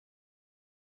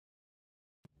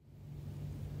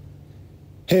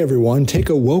Hey everyone, take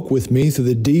a woke with me through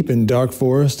the deep and dark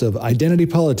forest of identity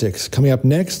politics. Coming up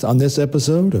next on this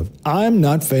episode of I'm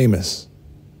Not Famous.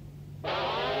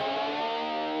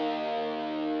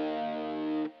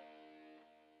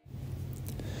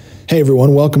 Hey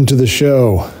everyone, welcome to the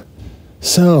show.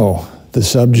 So, the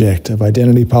subject of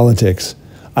identity politics.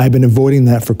 I've been avoiding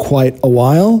that for quite a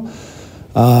while.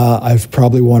 I've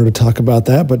probably wanted to talk about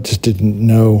that, but just didn't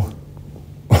know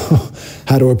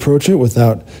how to approach it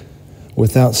without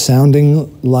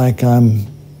sounding like I'm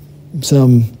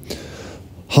some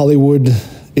Hollywood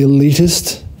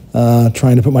elitist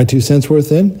trying to put my 2 cents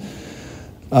worth in.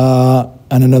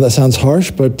 And I know that sounds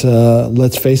harsh, but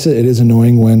let's face it, it is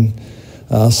annoying when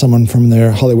someone from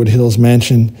their Hollywood Hills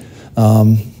mansion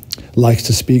likes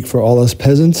to speak for all us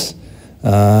peasants.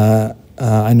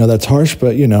 I know that's harsh,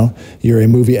 but you know, you're a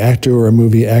movie actor or a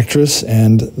movie actress,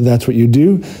 and that's what you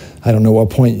do. I don't know what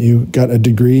point you got a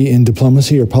degree in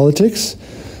diplomacy or politics,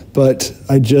 but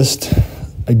I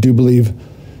do believe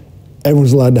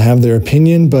everyone's allowed to have their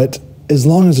opinion, but as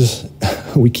long as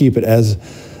we keep it as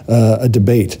a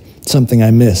debate, something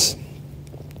I miss,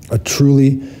 a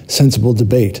truly sensible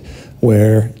debate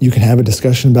where you can have a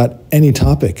discussion about any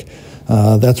topic.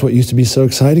 That's what used to be so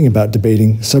exciting about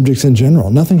debating subjects in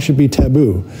general. Nothing should be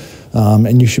taboo,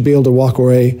 and you should be able to walk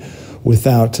away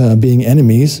without being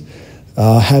enemies,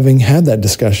 having had that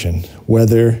discussion,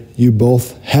 whether you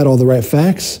both had all the right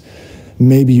facts,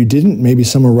 maybe you didn't, maybe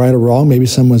some were right or wrong, maybe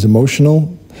some was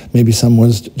emotional, maybe some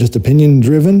was just opinion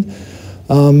driven.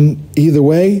 Either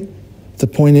way, the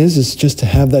point is just to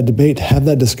have that debate, have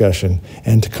that discussion,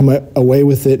 and to come away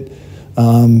with it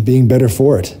being better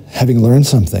for it, having learned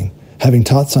something, having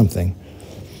taught something.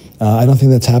 I don't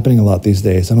think that's happening a lot these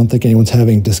days. I don't think anyone's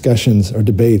having discussions or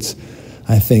debates.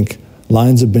 I think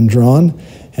lines have been drawn,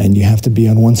 and you have to be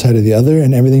on one side or the other,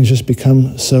 and everything's just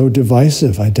become so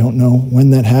divisive. I don't know when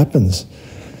that happens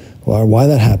or why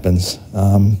that happens.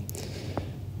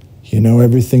 You know,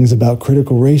 everything's about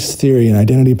critical race theory and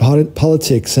identity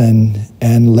politics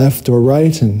and left or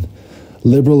right and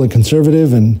liberal and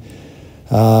conservative, and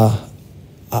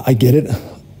I get it.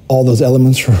 All those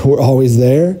elements were always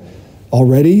there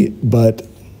already, but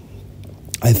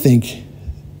I think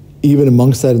even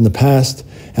amongst that in the past,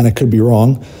 and I could be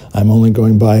wrong, I'm only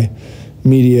going by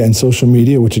media and social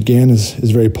media, which again is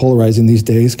very polarizing these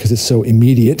days because it's so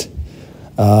immediate.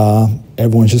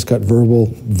 Everyone's just got verbal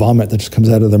vomit that just comes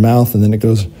out of their mouth and then it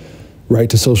goes right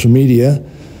to social media.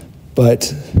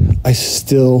 But I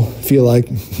still feel like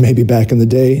maybe back in the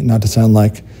day, not to sound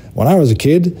like when I was a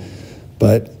kid,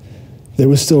 but there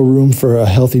was still room for a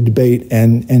healthy debate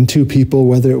and two people,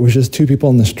 whether it was just two people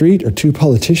on the street or two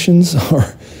politicians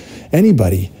or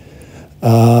anybody,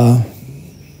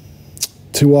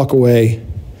 to walk away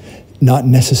not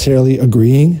necessarily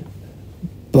agreeing,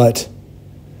 but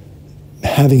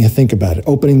having a think about it,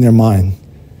 opening their mind,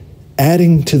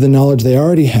 adding to the knowledge they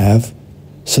already have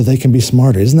so they can be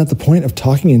smarter. Isn't that the point of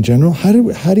talking in general? How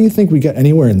do you think we got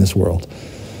anywhere in this world?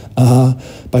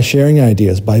 By sharing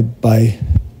ideas, by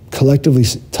collectively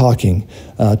talking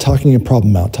a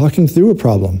problem out, talking through a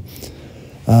problem.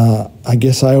 I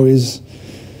guess I always,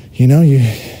 you know, you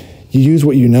use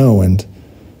what you know, and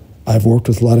I've worked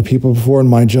with a lot of people before in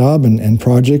my job and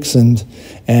projects and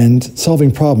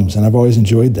solving problems, and I've always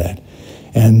enjoyed that.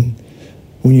 And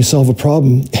when you solve a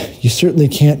problem, you certainly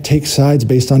can't take sides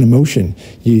based on emotion.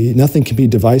 Nothing can be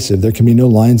divisive. There can be no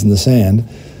lines in the sand.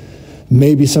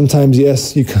 Maybe sometimes,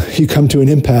 yes, you come to an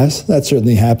impasse. That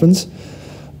certainly happens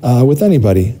with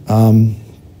anybody.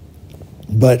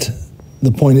 But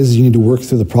the point is you need to work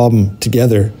through the problem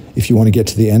together if you want to get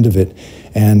to the end of it.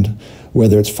 And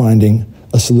whether it's finding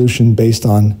a solution based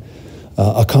on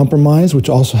a compromise, which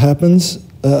also happens,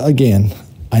 again,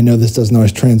 I know this doesn't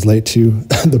always translate to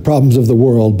the problems of the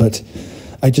world, but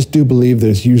I just do believe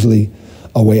there's usually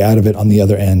a way out of it on the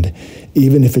other end.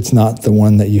 Even if it's not the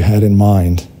one that you had in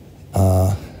mind,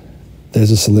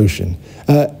 there's a solution.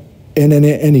 And in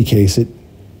any case,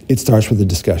 it starts with a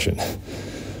discussion,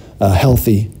 a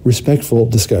healthy, respectful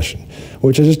discussion,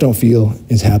 which I just don't feel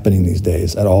is happening these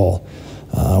days at all.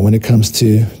 When it comes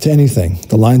to anything,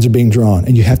 the lines are being drawn,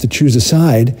 and you have to choose a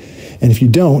side. And if you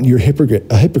don't, you're a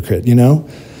hypocrite, you know?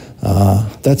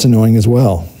 That's annoying as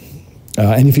well.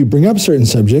 And if you bring up certain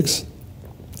subjects,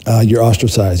 you're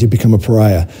ostracized, you become a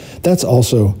pariah. That's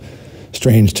also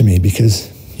strange to me because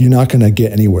you're not going to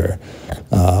get anywhere.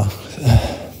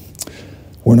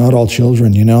 We're not all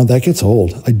children, you know? That gets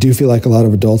old. I do feel like a lot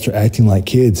of adults are acting like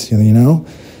kids, you know?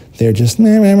 They're just,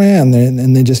 and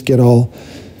they just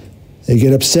they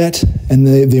get upset, and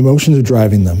the emotions are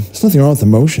driving them. There's nothing wrong with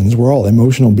emotions. We're all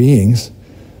emotional beings.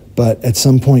 But at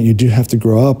some point, you do have to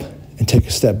grow up and take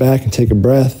a step back and take a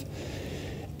breath.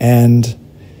 And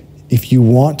if you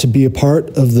want to be a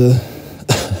part of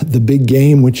the big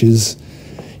game, which is,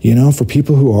 for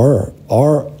people who are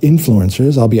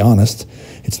influencers, I'll be honest,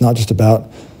 it's not just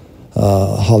about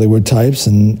Hollywood types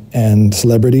and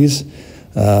celebrities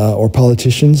or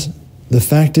politicians. The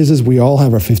fact is we all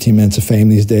have our 15 minutes of fame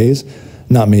these days.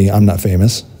 Not me, I'm not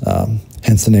famous,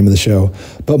 hence the name of the show.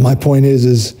 But my point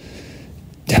is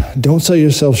don't sell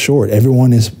yourself short.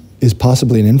 Everyone is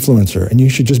possibly an influencer, and you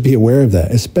should just be aware of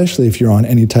that, especially if you're on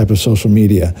any type of social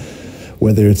media,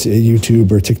 whether it's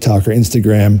YouTube or TikTok or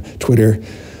Instagram, Twitter,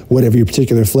 whatever your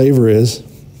particular flavor is.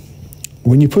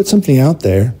 When you put something out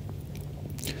there,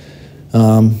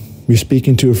 you're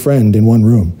speaking to a friend in one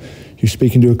room. You're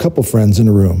speaking to a couple friends in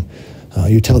a room.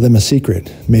 You tell them a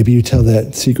secret. Maybe you tell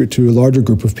that secret to a larger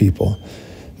group of people.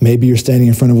 Maybe you're standing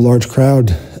in front of a large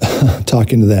crowd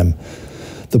talking to them.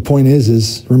 The point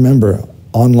is remember,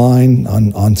 online,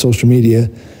 on social media,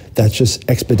 that's just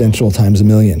exponential times a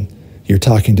million. You're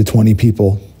talking to 20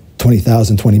 people,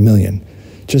 20,000, 20 million.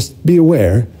 Just be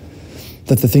aware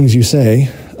that the things you say,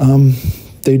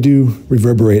 they do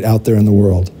reverberate out there in the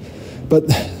world. But,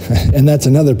 and that's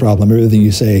another problem. Everything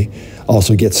you say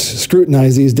also gets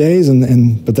scrutinized these days,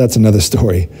 but that's another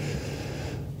story.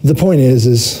 The point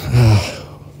is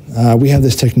we have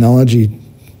this technology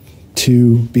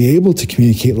to be able to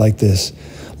communicate like this,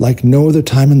 like no other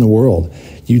time in the world.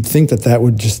 You'd think that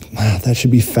would just, that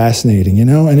should be fascinating,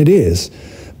 and it is.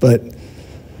 But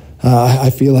I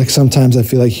feel like sometimes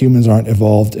humans aren't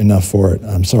evolved enough for it.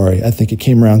 I'm sorry. I think it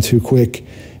came around too quick,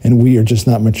 and we are just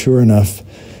not mature enough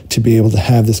to be able to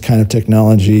have this kind of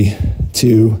technology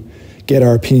to get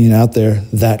our opinion out there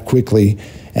that quickly.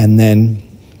 And then,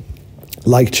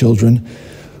 like children,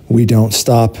 we don't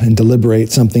stop and deliberate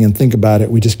something and think about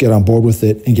it. We just get on board with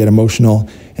it and get emotional.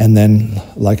 And then,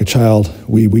 like a child,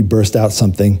 we burst out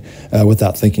something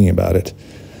without thinking about it.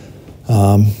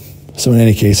 So in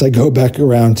any case, I go back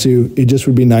around to, it just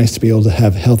would be nice to be able to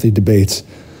have healthy debates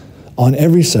on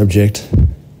every subject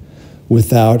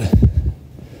without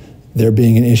there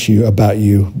being an issue about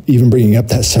you even bringing up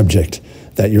that subject,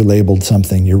 that you're labeled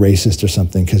something, you're racist or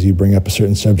something because you bring up a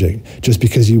certain subject, just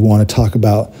because you want to talk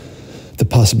about the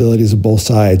possibilities of both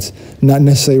sides. Not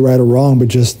necessarily right or wrong, but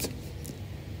just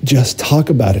talk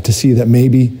about it to see that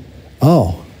maybe,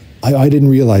 I didn't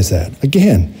realize that.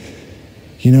 Again,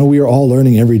 we are all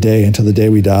learning every day until the day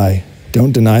we die.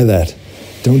 Don't deny that.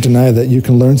 Don't deny that you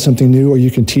can learn something new or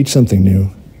you can teach something new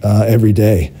every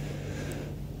day.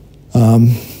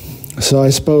 So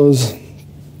I suppose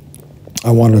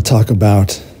I wanted to talk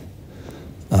about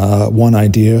one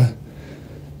idea.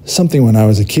 Something when I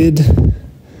was a kid,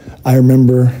 I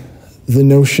remember the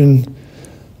notion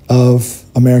of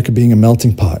America being a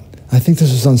melting pot. I think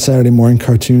this was on Saturday morning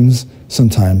cartoons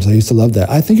sometimes. I used to love that.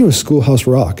 I think it was Schoolhouse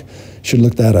Rock. Should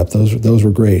look that up. Those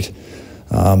were great.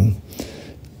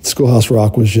 Schoolhouse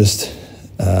Rock was just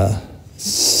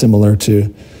similar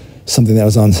to something that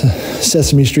was on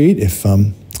Sesame Street, if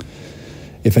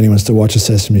anyone still watches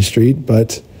Sesame Street.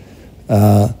 But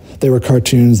they were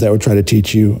cartoons that would try to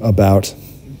teach you about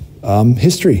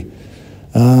history,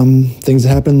 things that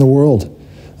happen in the world,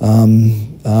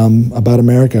 about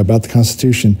America, about the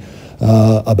Constitution,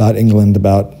 about England,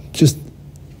 about just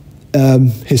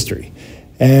history.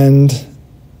 And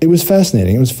it was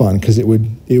fascinating. It was fun because it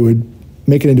would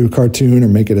make it into a cartoon or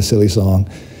make it a silly song.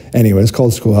 Anyway, it's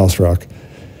called Schoolhouse Rock.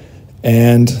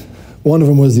 And one of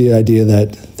them was the idea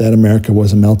that America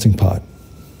was a melting pot.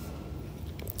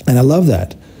 And I love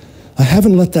that. I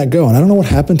haven't let that go, and I don't know what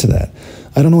happened to that.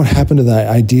 I don't know what happened to that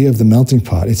idea of the melting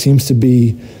pot. It seems to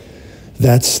be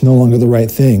that's no longer the right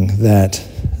thing, that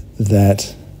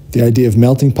the idea of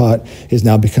melting pot has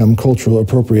now become cultural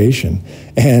appropriation.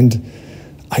 And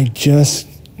I just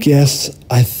guess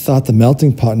I thought the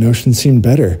melting pot notion seemed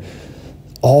better.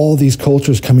 All these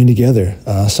cultures coming together,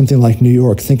 something like New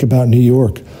York. Think about New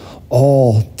York.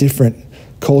 All different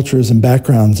cultures and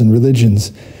backgrounds and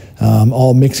religions,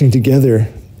 all mixing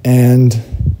together. And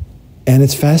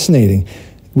it's fascinating.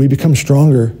 We become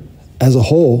stronger as a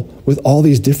whole with all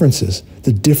these differences.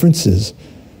 The differences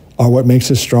are what makes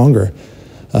us stronger.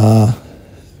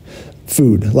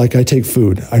 Food, like I take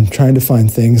food. I'm trying to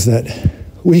find things that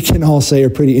we can all say are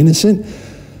pretty innocent,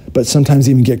 but sometimes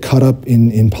even get caught up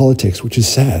in politics, which is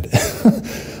sad.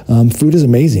 Food is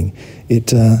amazing.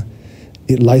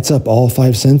 It lights up all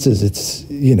five senses.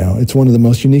 It's one of the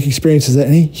most unique experiences that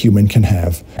any human can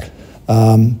have.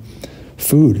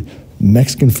 Food,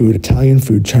 Mexican food, Italian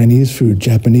food, Chinese food,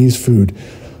 Japanese food,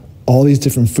 all these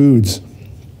different foods.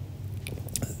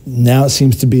 Now it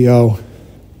seems to be,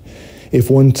 if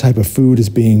one type of food is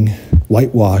being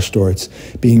whitewashed or it's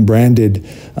being branded,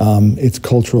 it's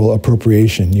cultural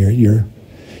appropriation. You're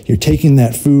taking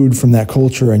that food from that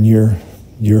culture and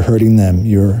you're hurting them.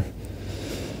 You're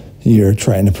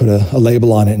trying to put a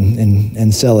label on it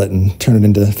and sell it and turn it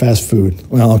into fast food.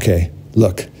 Well, okay,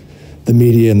 look, the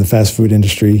media and the fast food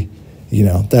industry,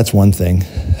 that's one thing.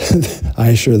 I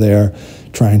assure they are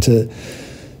trying to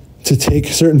take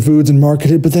certain foods and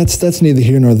market it, but that's neither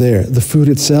here nor there. The food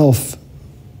itself,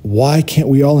 why can't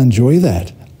we all enjoy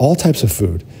that? All types of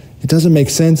food. It doesn't make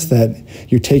sense that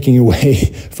you're taking away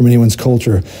from anyone's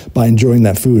culture by enjoying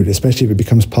that food, especially if it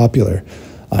becomes popular.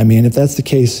 I mean, if that's the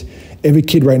case, every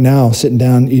kid right now sitting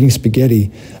down eating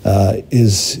spaghetti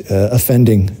is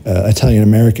offending Italian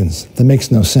Americans. That makes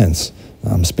no sense.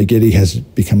 Spaghetti has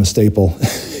become a staple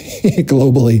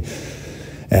globally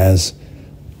as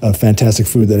a fantastic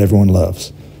food that everyone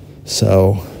loves.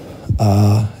 So,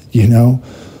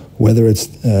 whether it's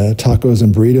tacos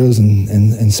and burritos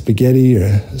and spaghetti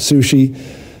or sushi,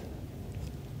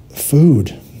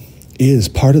 food is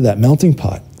part of that melting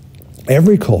pot.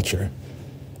 Every culture,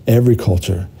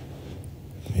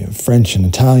 French and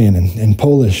Italian and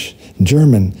Polish, and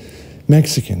German,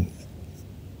 Mexican,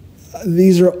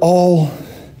 these are all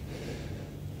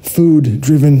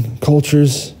food-driven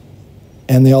cultures,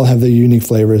 and they all have their unique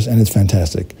flavors, and it's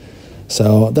fantastic.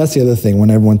 So that's the other thing,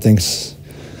 when everyone thinks,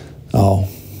 oh,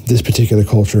 this particular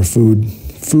culture, food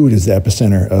is the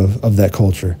epicenter of that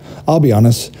culture. I'll be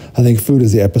honest, I think food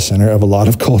is the epicenter of a lot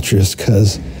of cultures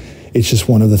because it's just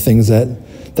one of the things that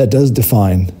does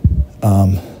define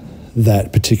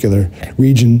that particular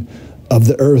region of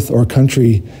the earth or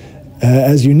country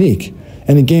as unique.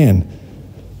 And again,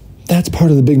 that's part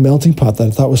of the big melting pot that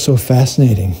I thought was so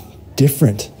fascinating.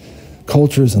 Different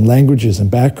cultures and languages and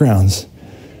backgrounds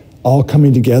all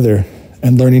coming together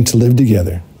and learning to live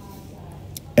together.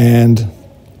 And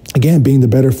again, being the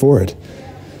better for it.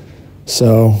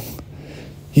 So,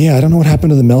 yeah, I don't know what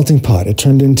happened to the melting pot. It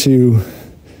turned into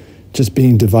just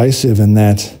being divisive, and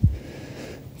that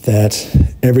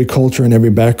every culture and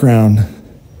every background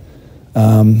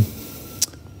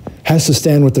has to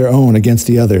stand with their own against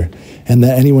the other, and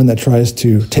that anyone that tries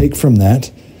to take from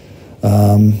that,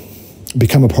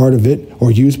 become a part of it or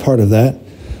use part of that,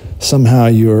 somehow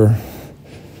you're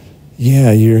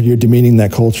demeaning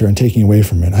that culture and taking away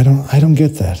from it. I don't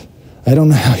get that. I don't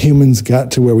know how humans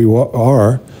got to where we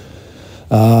are.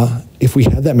 If we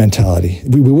had that mentality,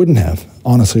 we wouldn't have.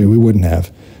 Honestly, we wouldn't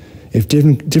have. If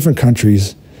different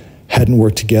countries hadn't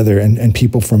worked together and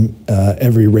people from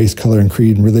every race, color, and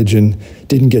creed and religion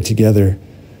didn't get together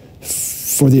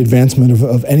for the advancement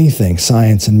of anything,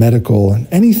 science and medical and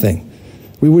anything,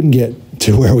 we wouldn't get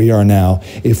to where we are now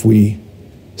if we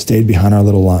stayed behind our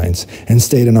little lines and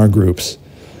stayed in our groups.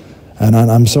 And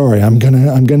I'm sorry, I'm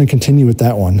gonna continue with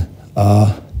that one.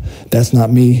 That's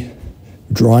not me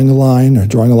drawing a line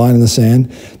in the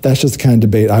sand. That's just the kind of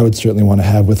debate I would certainly want to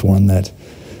have with one that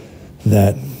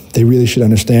they really should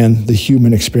understand the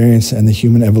human experience and the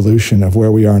human evolution of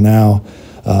where we are now.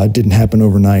 Didn't happen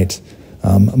overnight.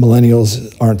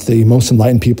 Millennials aren't the most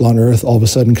enlightened people on earth all of a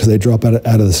sudden because they drop out of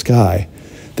the sky.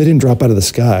 They didn't drop out of the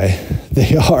sky.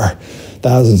 They are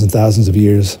thousands and thousands of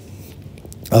years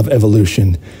of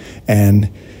evolution. And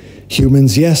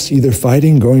humans, yes, either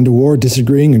fighting, going to war,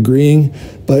 disagreeing, agreeing,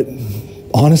 but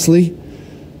honestly,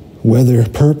 whether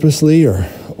purposely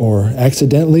or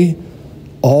accidentally,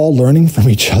 all learning from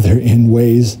each other in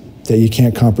ways that you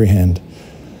can't comprehend.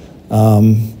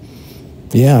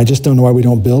 Yeah, I just don't know why we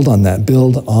don't build on that,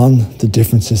 build on the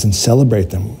differences and celebrate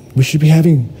them. We should be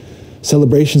having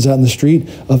celebrations out in the street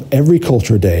of every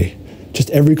culture day, just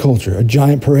every culture, a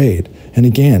giant parade. And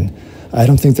again, I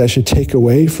don't think that should take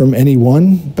away from any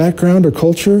one background or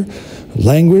culture,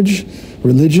 language,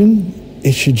 religion.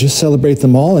 It should just celebrate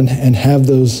them all and have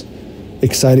those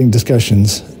exciting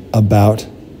discussions about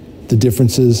the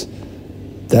differences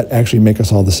that actually make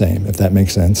us all the same, if that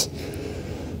makes sense.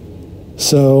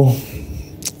 So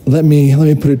let me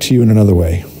put it to you in another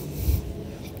way,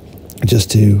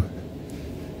 just to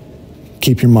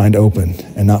keep your mind open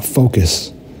and not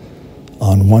focus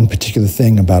on one particular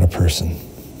thing about a person,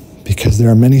 because there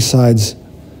are many sides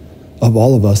of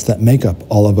all of us that make up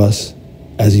all of us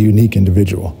as a unique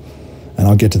individual. And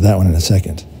I'll get to that one in a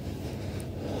second.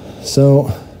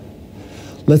 So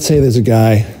let's say there's a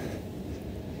guy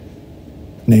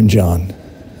named John.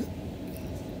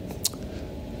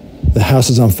 The house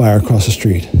is on fire across the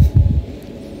street.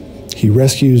 He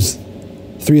rescues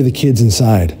 3 of the kids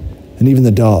inside, and even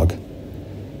the dog.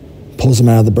 Pulls them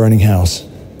out of the burning house.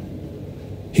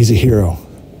 He's a hero.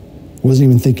 Wasn't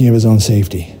even thinking of his own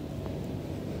safety.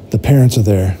 The parents are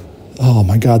there. Oh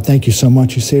my God, thank you so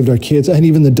much. You saved our kids. And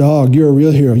even the dog, you're a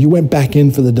real hero. You went back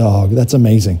in for the dog. That's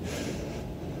amazing.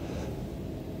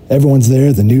 Everyone's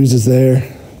there. The news is there.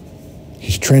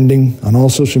 He's trending on all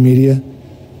social media.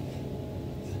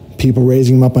 People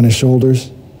raising him up on his shoulders.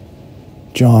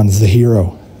 John's the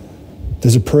hero.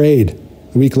 There's a parade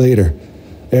a week later.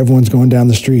 Everyone's going down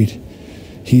the street.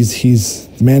 He's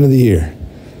the man of the year.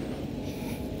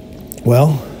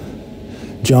 Well,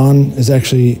 John is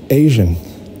actually Asian.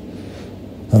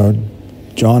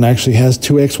 John actually has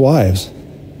 2 ex-wives.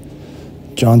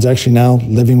 John's actually now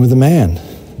living with a man.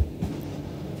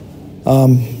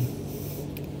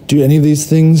 Do any of these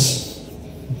things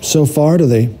so far, do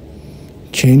they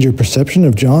change your perception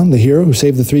of John, the hero who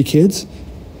saved the 3 kids?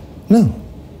 No.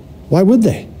 Why would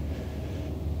they?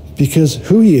 Because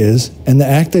who he is and the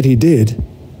act that he did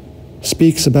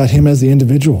speaks about him as the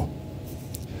individual.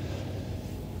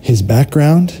 His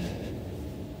background,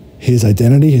 his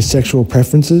identity, his sexual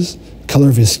preferences, color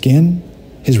of his skin,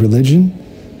 his religion,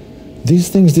 these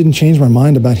things didn't change my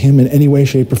mind about him in any way,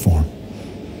 shape, or form.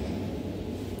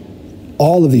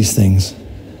 All of these things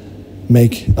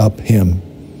make up him,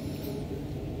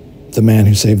 the man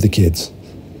who saved the kids.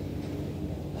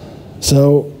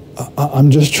 So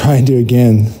I'm just trying to,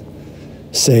 again,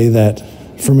 say that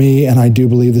for me, and I do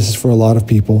believe this is for a lot of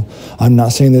people, I'm not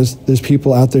saying there's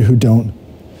people out there who don't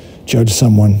judge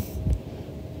someone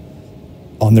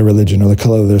on their religion or the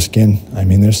color of their skin. I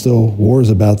mean, there's still wars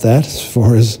about that as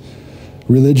far as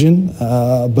religion,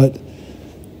 but,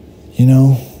 you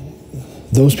know,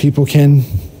 those people can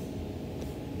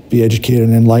be educated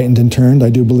and enlightened and turned. I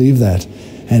do believe that.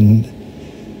 And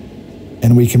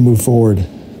we can move forward.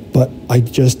 But I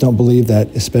just don't believe that,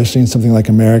 especially in something like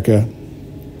America,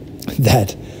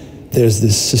 that there's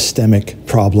this systemic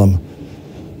problem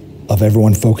of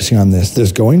everyone focusing on this.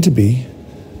 There's going to be.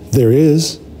 There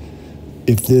is.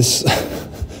 If this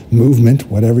movement,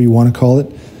 whatever you want to call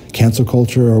it, cancel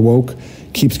culture or woke,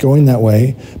 keeps going that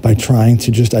way by trying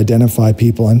to just identify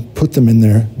people and put them in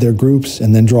their groups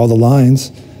and then draw the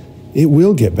lines, it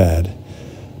will get bad.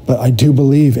 But I do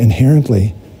believe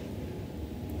inherently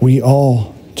we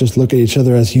all just look at each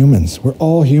other as humans. We're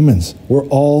all humans. We're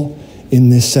all in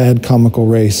this sad comical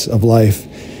race of life.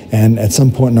 And at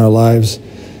some point in our lives,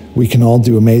 we can all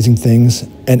do amazing things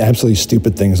and absolutely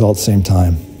stupid things all at the same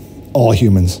time. All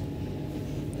humans.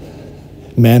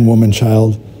 Man, woman,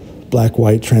 child, black,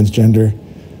 white, transgender.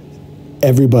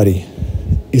 Everybody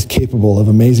is capable of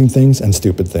amazing things and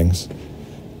stupid things.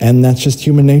 And that's just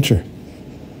human nature.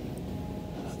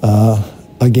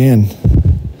 Again,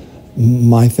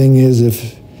 my thing is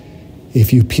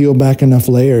if you peel back enough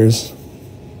layers,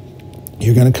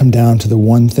 you're going to come down to the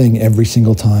one thing every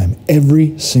single time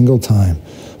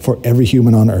for every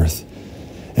human on earth.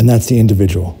 And that's the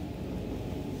individual.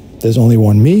 There's only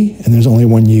one me and there's only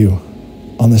one you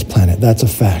on this planet. That's a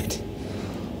fact.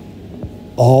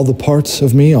 All the parts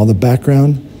of me, all the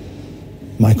background,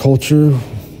 my culture,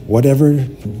 whatever,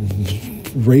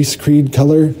 race, creed,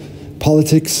 color,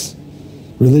 politics,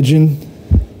 religion,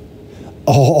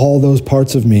 all those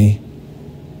parts of me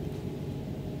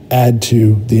add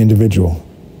to the individual.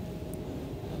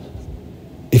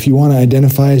 If you want to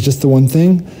identify as just the one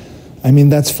thing, I mean,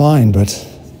 that's fine, but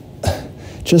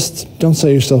just don't sell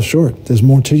yourself short. There's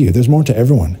more to you. There's more to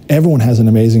everyone. Everyone has an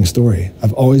amazing story.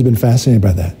 I've always been fascinated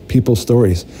by that. People's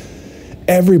stories.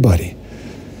 Everybody.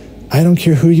 I don't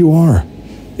care who you are.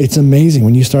 It's amazing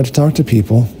when you start to talk to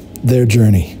people, their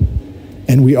journey.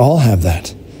 And we all have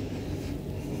that.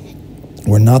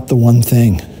 We're not the one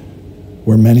thing.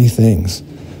 We're many things.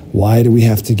 Why do we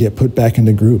have to get put back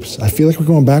into groups? I feel like we're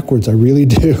going backwards. I really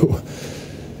do.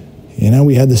 You know,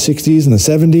 we had the 60s and the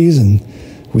 70s, and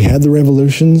we had the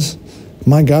revolutions.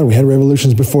 My God, we had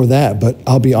revolutions before that, but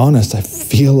I'll be honest, I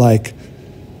feel like,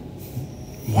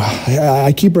 wow,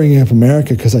 I keep bringing up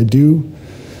America because I do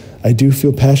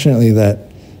feel passionately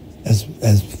that as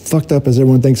fucked up as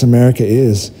everyone thinks America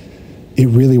is, it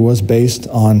really was based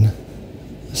on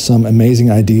some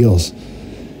amazing ideals.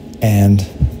 And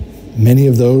many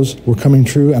of those were coming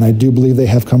true, and I do believe they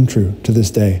have come true to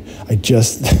this day. I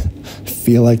just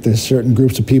feel like there's certain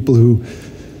groups of people who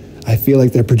I feel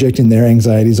like they're projecting their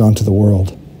anxieties onto the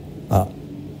world.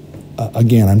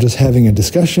 Again, I'm just having a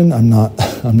discussion. I'm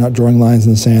not drawing lines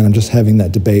in the sand. I'm just having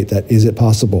that debate that is it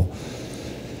possible?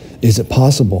 Is it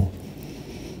possible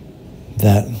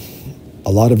that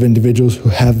a lot of individuals who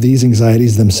have these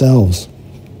anxieties themselves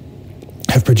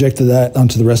have projected that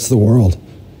onto the rest of the world?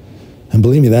 And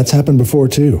believe me, that's happened before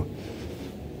too.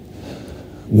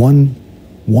 One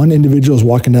individual is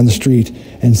walking down the street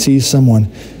and sees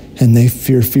someone and they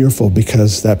fearful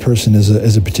because that person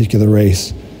is a particular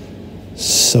race.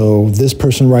 So this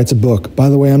person writes a book. By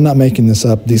the way, I'm not making this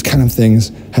up. These kind of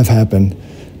things have happened.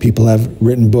 People have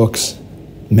written books,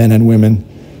 men and women,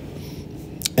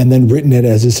 and then written it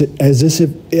as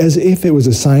if it was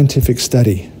a scientific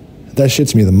study. That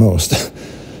shits me the most.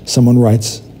 Someone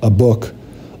writes a book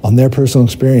on their personal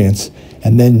experience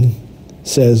and then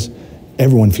says,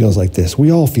 everyone feels like this.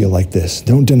 We all feel like this.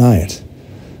 Don't deny it.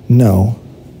 No.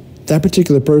 That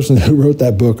particular person who wrote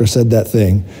that book or said that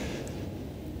thing,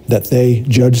 that they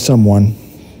judge someone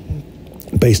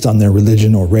based on their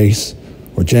religion or race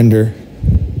or gender,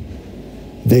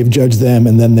 they've judged them,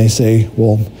 and then they say,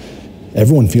 well,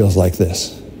 everyone feels like this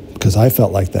because I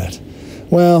felt like that.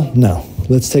 Well, no.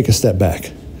 Let's take a step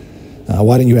back.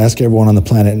 Why don't you ask everyone on the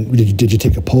planet, did you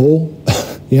take a poll?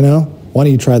 You know? Why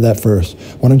don't you try that first?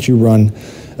 Why don't you run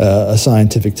a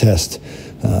scientific test?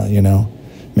 You know?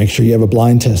 Make sure you have a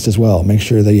blind test as well. Make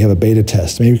sure that you have a beta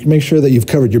test. Make sure that you've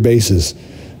covered your bases.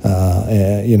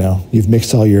 You know, you've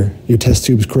mixed all your test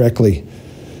tubes correctly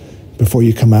before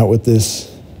you come out with this,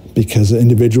 because the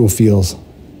individual feels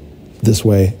this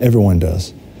way. Everyone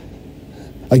does.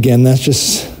 Again, that's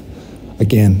just,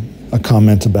 a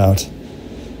comment about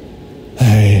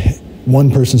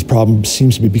one person's problem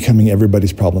seems to be becoming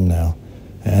everybody's problem now.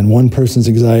 And one person's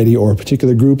anxiety, or a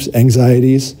particular group's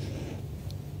anxieties,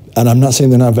 and I'm not saying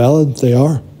they're not valid, they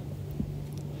are,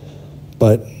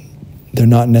 but they're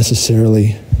not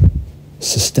necessarily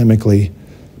systemically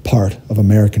part of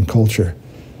American culture.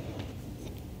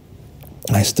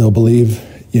 I still believe,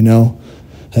 you know,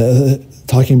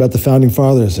 talking about the Founding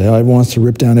Fathers, everyone wants to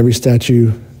rip down every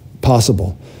statue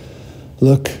possible.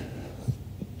 Look,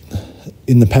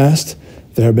 in the past,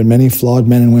 there have been many flawed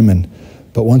men and women,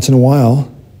 but once in a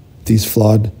while, these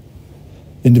flawed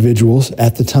individuals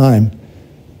at the time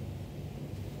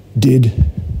did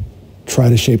try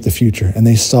to shape the future, and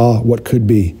they saw what could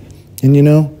be. And you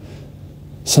know,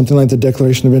 something like the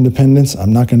Declaration of Independence,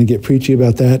 I'm not going to get preachy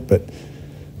about that, but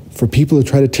for people who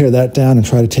try to tear that down and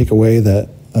try to take away that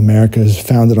America is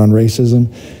founded on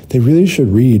racism, they really should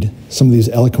read some of these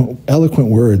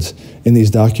eloquent words in these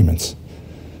documents.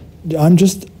 I'm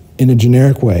just, in a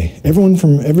generic way, everyone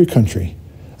from every country,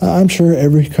 I'm sure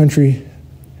every country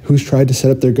who's tried to set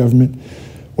up their government,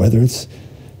 whether it's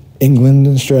England,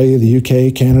 Australia, the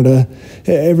UK, Canada,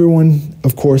 everyone,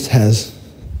 of course, has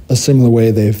a similar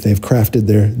way they've crafted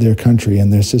their country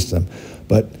and their system.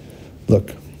 But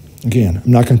look, again,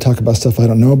 I'm not going to talk about stuff I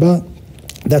don't know about.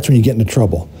 That's when you get into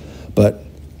trouble. But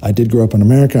I did grow up in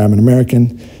America. I'm an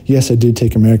American. Yes, I did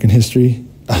take American history.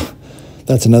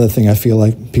 That's another thing I feel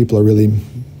like people are really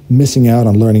missing out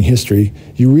on learning history.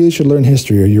 You really should learn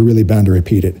history, or you're really bound to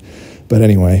repeat it. But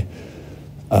anyway,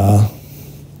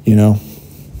 you know,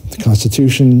 the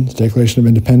Constitution, the Declaration of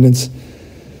Independence,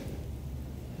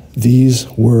 these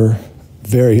were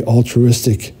very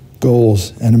altruistic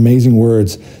goals and amazing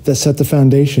words that set the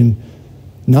foundation,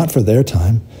 not for their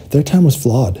time. Their time was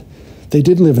flawed. They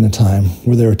did live in a time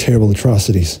where there were terrible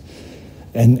atrocities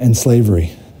and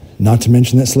slavery. Not to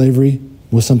mention that slavery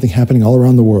was something happening all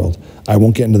around the world. I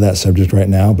won't get into that subject right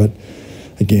now, but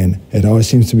again, it always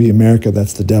seems to be America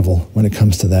that's the devil when it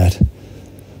comes to that.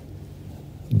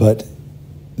 But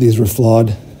these were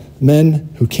flawed men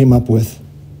who came up with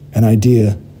an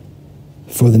idea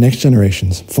for the next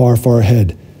generations, far, far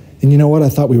ahead. And you know what? I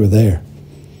thought we were there.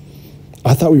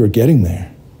 I thought we were getting there.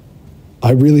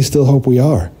 I really still hope we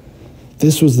are.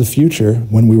 This was the future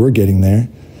when we were getting there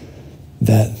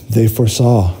that they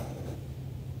foresaw,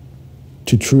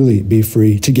 to truly be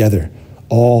free together,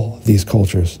 all these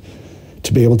cultures,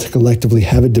 to be able to collectively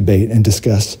have a debate and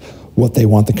discuss what they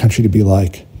want the country to be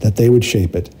like, that they would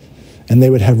shape it, and they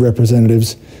would have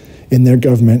representatives in their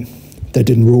government that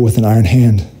didn't rule with an iron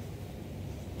hand.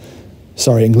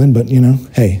 Sorry, England, but you know,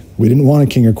 hey, we didn't want a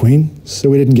king or queen, so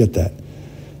we didn't get that.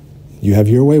 You have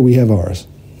your way, we have ours.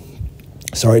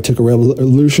 Sorry it took a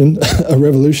revolution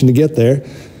to get there,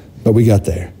 but we got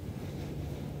there.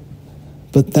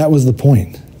 But that was the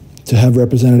point, to have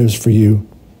representatives for you,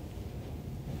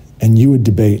 and you would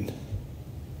debate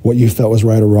what you felt was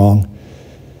right or wrong,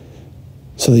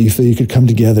 so that you feel you could come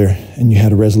together and you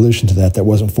had a resolution to that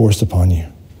wasn't forced upon you.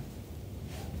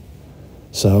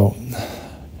 So,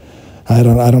 I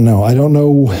don't know. I don't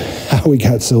know how we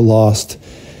got so lost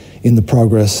in the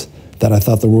progress that I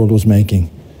thought the world was making,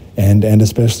 and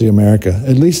especially America.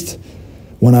 At least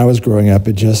when I was growing up,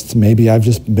 maybe I've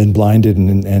just been blinded,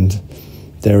 and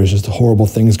there was just horrible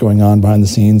things going on behind the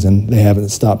scenes, and they haven't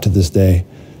stopped to this day.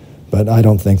 But I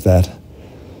don't think that.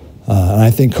 And I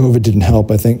think COVID didn't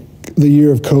help. I think the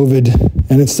year of COVID,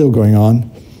 and it's still going on,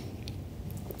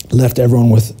 left everyone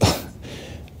with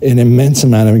an immense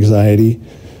amount of anxiety,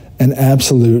 an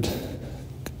absolute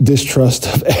distrust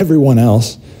of everyone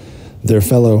else, their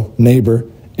fellow neighbor,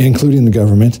 including the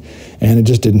government, and it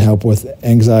just didn't help with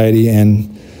anxiety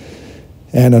and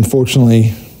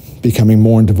unfortunately becoming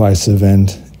more divisive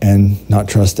and not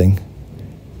trusting.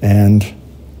 And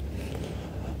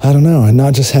I don't know, and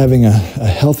not just having a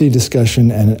healthy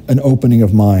discussion and an opening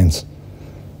of minds,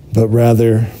 but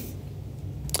rather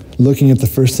looking at the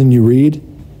first thing you read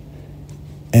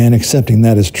and accepting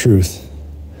that as truth.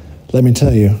 Let me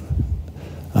tell you,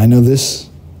 I know this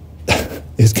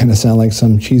is going to sound like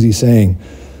some cheesy saying,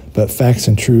 but facts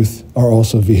and truth are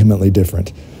also vehemently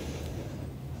different.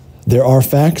 There are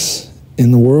facts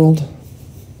in the world.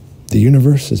 The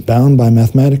universe is bound by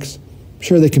mathematics.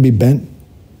 Sure, they can be bent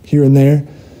here and there,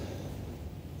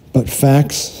 but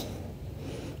facts,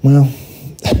 well,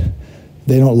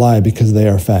 they don't lie because they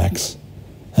are facts.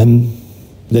 And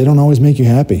they don't always make you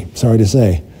happy, sorry to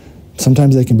say.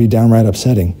 Sometimes they can be downright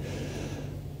upsetting.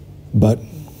 But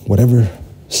whatever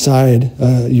side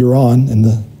you're on in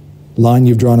the line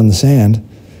you've drawn in the sand,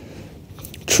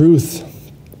 truth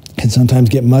can sometimes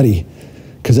get muddy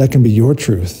because that can be your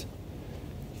truth.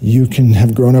 You can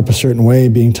have grown up a certain way,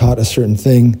 being taught a certain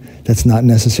thing that's not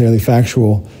necessarily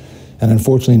factual, and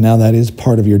unfortunately now that is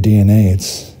part of your DNA.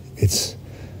 It's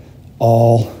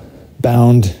all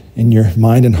bound in your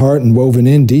mind and heart and woven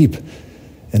in deep,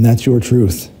 and that's your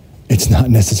truth. It's not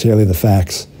necessarily the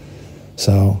facts.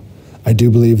 So I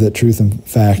do believe that truth and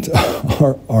fact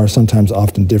are sometimes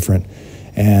often different,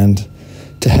 and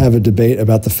to have a debate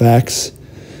about the facts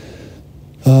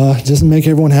doesn't make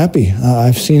everyone happy.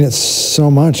 I've seen it so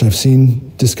much. I've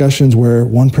seen discussions where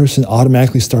one person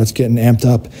automatically starts getting amped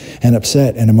up and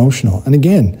upset and emotional. And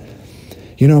again,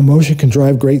 you know, emotion can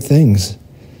drive great things.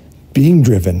 Being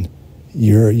driven,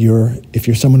 if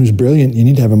you're someone who's brilliant, you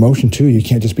need to have emotion too. You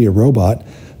can't just be a robot,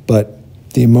 but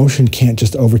the emotion can't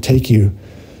just overtake you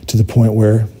to the point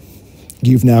where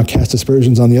you've now cast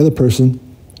aspersions on the other person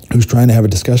who's trying to have a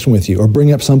discussion with you or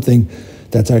bring up something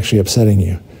that's actually upsetting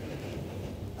you.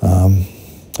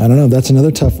 I don't know, that's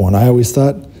another tough one. I always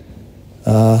thought,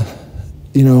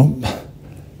 you know,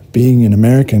 being an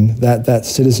American, that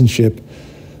citizenship,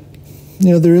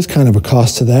 you know, there is kind of a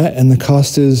cost to that, and the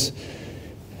cost is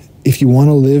if you want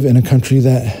to live in a country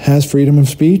that has freedom of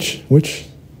speech, which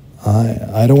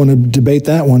I don't want to debate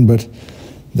that one, but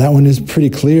that one is pretty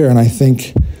clear, and I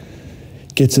think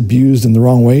gets abused in the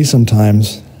wrong way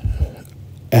sometimes.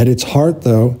 At its heart,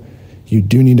 though, you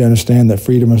do need to understand that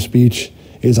freedom of speech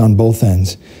is on both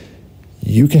ends.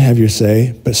 You can have your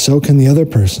say, but so can the other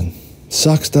person.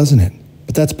 Sucks, doesn't it?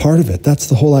 But that's part of it. That's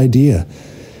the whole idea.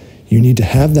 You need to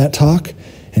have that talk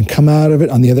and come out of it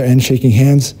on the other end shaking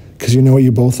hands, because you know what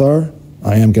you both are?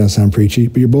 I am going to sound preachy,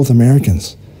 but you're both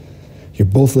Americans. You're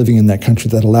both living in that country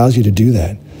that allows you to do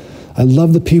that. I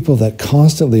love the people that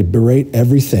constantly berate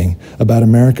everything about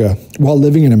America while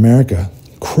living in America.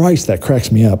 Christ, that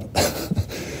cracks me up.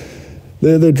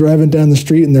 They're driving down the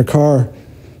street in their car,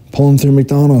 pulling through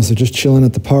McDonald's. They're just chilling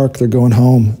at the park. They're going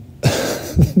home.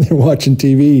 They're watching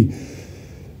TV.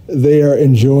 They are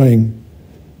enjoying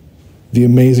the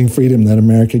amazing freedom that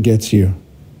America gets you.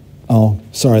 Oh,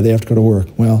 sorry, they have to go to work.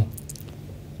 Well,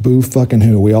 boo fucking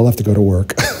who. We all have to go to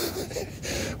work.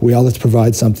 We all have to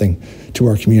provide something to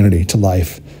our community, to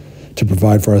life, to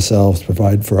provide for ourselves, to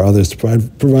provide for others, to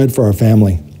provide for our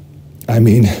family. I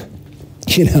mean,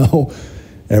 you know,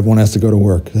 everyone has to go to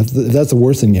work. That's the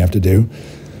worst thing you have to do.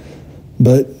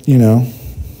 But, you know,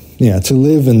 yeah, to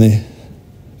live in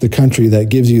the country that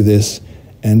gives you this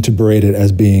and to berate it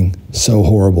as being so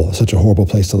horrible, such a horrible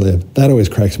place to live, that always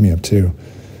cracks me up too.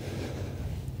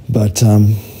 But,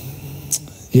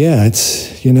 yeah,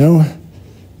 it's, you know,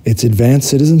 it's advanced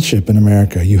citizenship in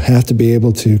America. You have to be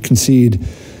able to concede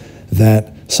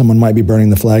that someone might be burning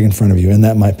the flag in front of you, and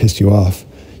that might piss you off.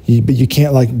 But you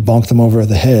can't, like, bonk them over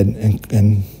the head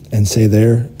and say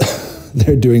they're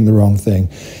doing the wrong thing.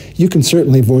 You can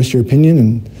certainly voice your opinion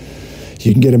and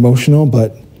you can get emotional,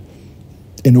 but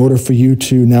in order for you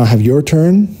to now have your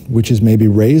turn, which is maybe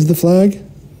raise the flag,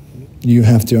 you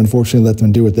have to unfortunately let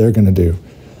them do what they're going to do.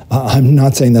 I'm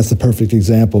not saying that's the perfect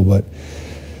example, but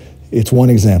it's one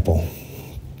example.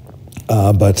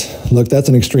 But look, that's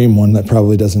an extreme one that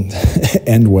probably doesn't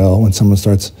end well when someone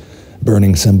starts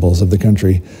burning symbols of the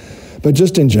country. But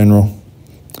just in general,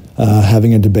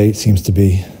 having a debate seems to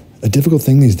be a difficult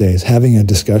thing these days. Having a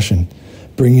discussion,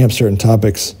 bringing up certain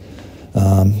topics.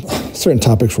 Certain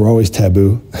topics were always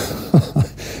taboo.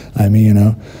 I mean, you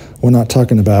know, we're not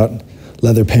talking about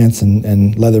leather pants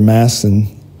and leather masks and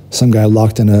some guy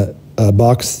locked in a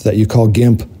box that you call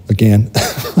GIMP again.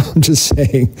 I'm just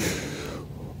saying,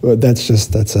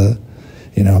 that's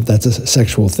You know, that's a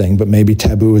sexual thing, but maybe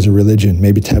taboo is a religion.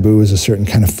 Maybe taboo is a certain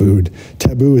kind of food.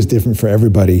 Taboo is different for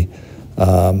everybody.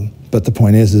 But the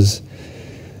point is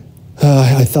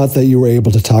I thought that you were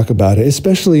able to talk about it,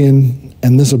 especially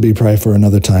and this will be probably for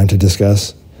another time to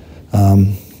discuss,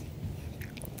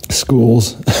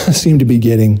 schools seem to be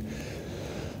getting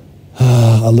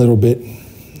a little bit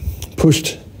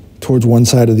pushed towards one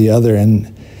side or the other,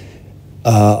 and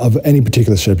of any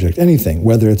particular subject, anything,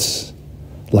 whether it's,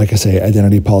 like I say,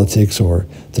 identity politics, or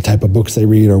the type of books they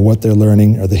read, or what they're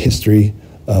learning, or the history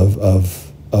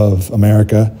of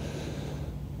America.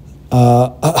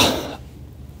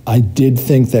 I did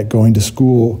think that going to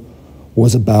school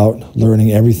was about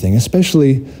learning everything,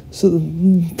 especially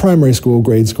primary school,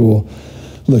 grade school.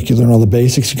 Look, you learn all the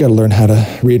basics. You got to learn how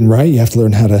to read and write. You have to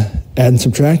learn how to add and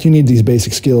subtract. You need these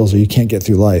basic skills, or you can't get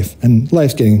through life. And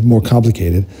life's getting more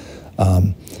complicated.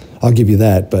 I'll give you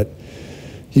that. But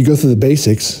you go through the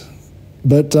basics.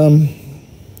 But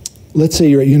let's say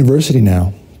you're at university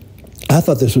now. I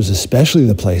thought this was especially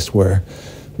the place where,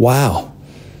 wow,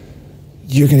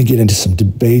 you're going to get into some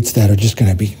debates that are just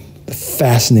going to be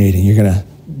fascinating. You're going to,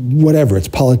 whatever, it's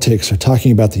politics or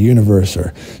talking about the universe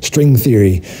or string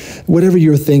theory, whatever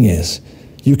your thing is,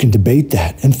 you can debate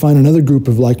that and find another group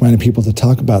of like-minded people to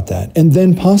talk about that. And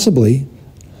then possibly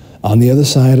on the other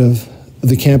side of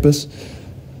the campus,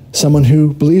 someone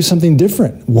who believes something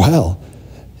different. Well,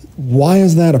 why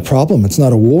is that a problem? It's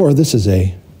not a war. This is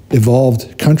a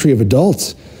evolved country of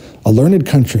adults, a learned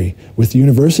country with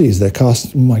universities that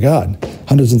cost, oh my God,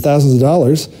 hundreds and thousands of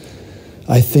dollars.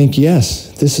 I think, yes,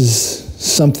 this is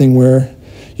something where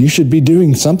you should be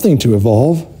doing something to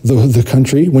evolve the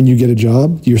country when you get a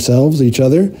job, yourselves, each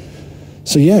other.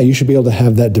 So yeah, you should be able to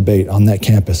have that debate on that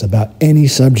campus about any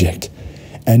subject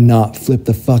and not flip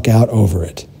the fuck out over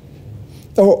it.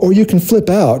 Or you can flip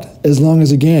out as long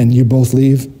as, again, you both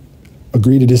leave,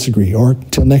 agree to disagree, or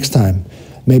till next time,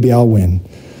 maybe I'll win.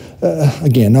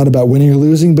 Again, not about winning or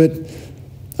losing, but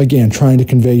again, trying to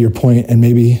convey your point, and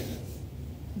maybe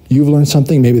you've learned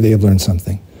something, maybe they've learned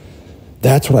something.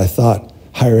 That's what I thought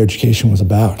higher education was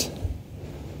about.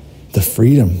 The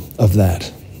freedom of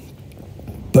that,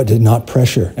 but to not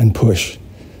pressure and push,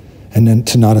 and then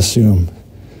to not assume,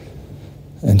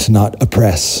 and to not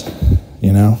oppress,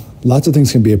 you know? Lots of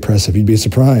things can be oppressive. You'd be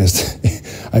surprised.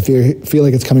 I feel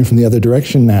like it's coming from the other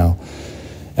direction now,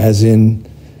 as in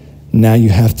now you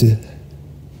have to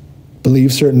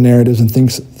believe certain narratives and think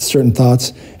certain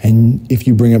thoughts, and if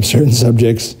you bring up certain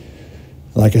subjects,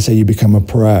 like I say, you become a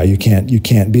pariah. You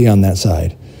can't be on that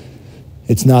side.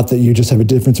 It's not that you just have a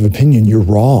difference of opinion. You're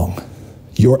wrong.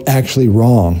 You're actually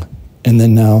wrong. And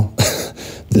then now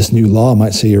this new law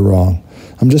might say you're wrong.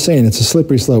 I'm just saying it's a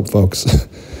slippery slope, folks.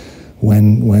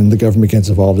 When the government gets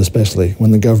involved, especially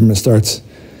when the government starts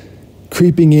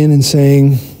creeping in and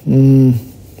saying,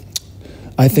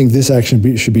 I think this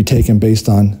action should be taken based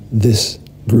on this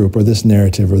group or this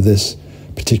narrative or this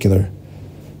particular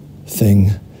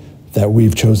thing that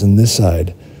we've chosen this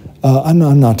side. I'm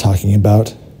not talking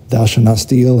about thou shalt not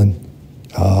steal and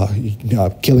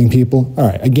killing people. All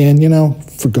right, again, you know,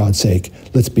 for God's sake,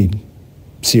 let's be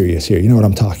serious here. You know what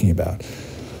I'm talking about.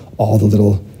 All the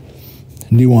little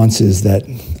nuances that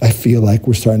I feel like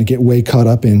we're starting to get way caught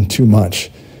up in too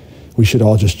much. We should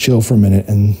all just chill for a minute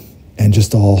and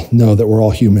just all know that we're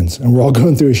all humans and we're all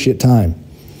going through a shit time.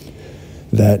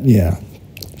 That, yeah,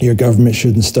 your government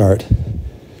shouldn't start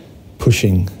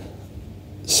pushing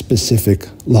specific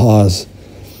laws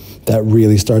that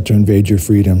really start to invade your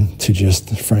freedom to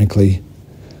just, frankly,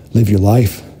 live your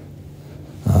life.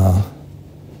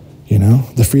 You know,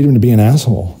 the freedom to be an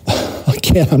asshole.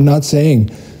 Again, I'm not saying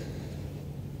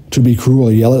to be cruel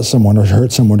or yell at someone or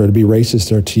hurt someone or to be racist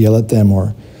or to yell at them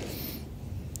or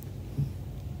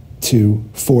to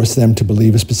force them to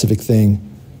believe a specific thing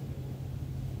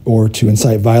or to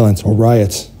incite violence or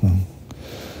riots.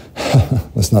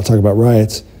 Let's not talk about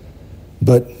riots.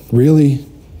 But really,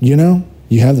 you know,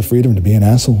 you have the freedom to be an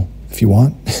asshole if you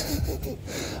want.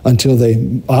 Until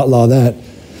they outlaw that.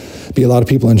 Be a lot of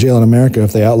people in jail in America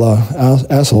if they outlaw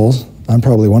assholes. I'm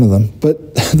probably one of them.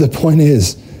 But the point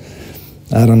is,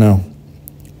 I don't know.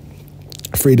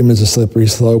 Freedom is a slippery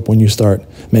slope when you start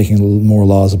making more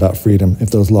laws about freedom, if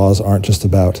those laws aren't just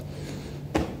about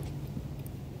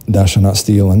thou shalt not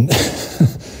steal and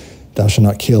thou shalt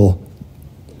not kill.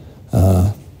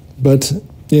 But,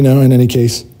 you know, in any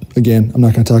case, again, I'm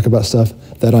not going to talk about stuff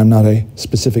that I'm not a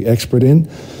specific expert in,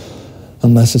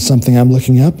 unless it's something I'm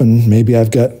looking up, and maybe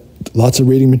I've got lots of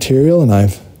reading material and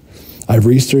I've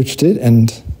researched it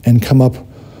and come up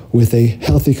with a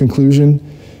healthy conclusion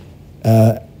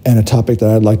and a topic that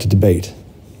I'd like to debate.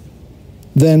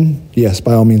 then yes,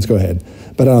 by all means, go ahead.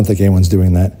 But I don't think anyone's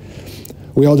doing that.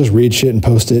 We all just read shit and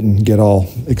post it and get all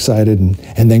excited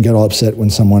and then get all upset when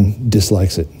someone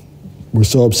dislikes it. We're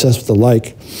so obsessed with the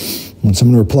like. When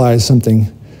someone replies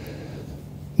something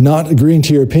not agreeing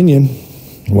to your opinion,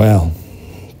 well,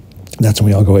 that's when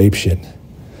we all go apeshit.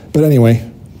 But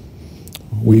anyway,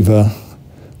 we've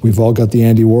all got the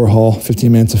Andy Warhol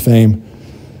 15 minutes of fame.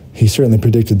 He certainly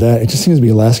predicted that. It just seems to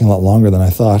be lasting a lot longer than I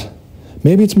thought.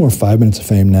 Maybe it's more 5 minutes of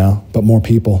fame now, but more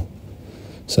people.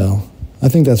 So I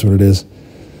think that's what it is.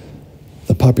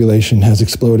 The population has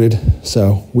exploded,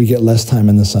 so we get less time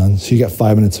in the sun. So you get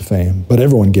 5 minutes of fame, but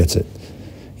everyone gets it,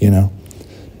 you know.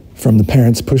 From the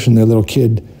parents pushing their little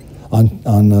kid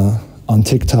on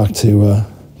TikTok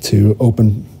to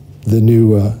open the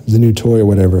new toy or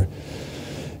whatever.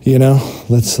 You know,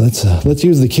 let's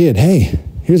use the kid. Hey,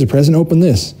 here's a present. Open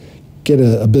this. Get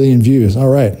a billion views. All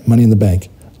right, money in the bank.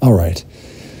 All right.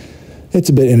 It's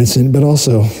a bit innocent, but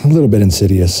also a little bit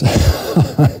insidious.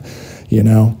 You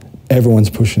know, everyone's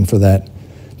pushing for that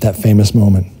famous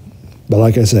moment. But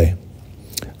like I say,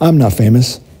 I'm not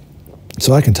famous,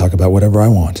 so I can talk about whatever I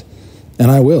want,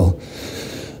 and I will.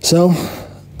 So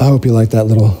I hope you liked that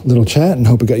little chat and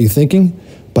hope it got you thinking.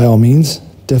 By all means,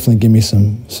 definitely give me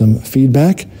some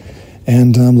feedback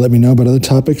and let me know about other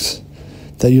topics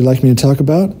that you'd like me to talk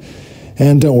about.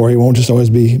 And don't worry, it won't just always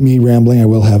be me rambling. I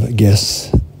will have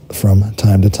guests from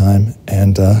time to time,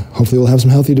 and hopefully we'll have some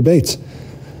healthy debates.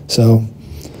 So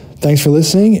thanks for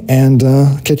listening, and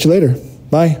catch you later.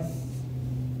 Bye.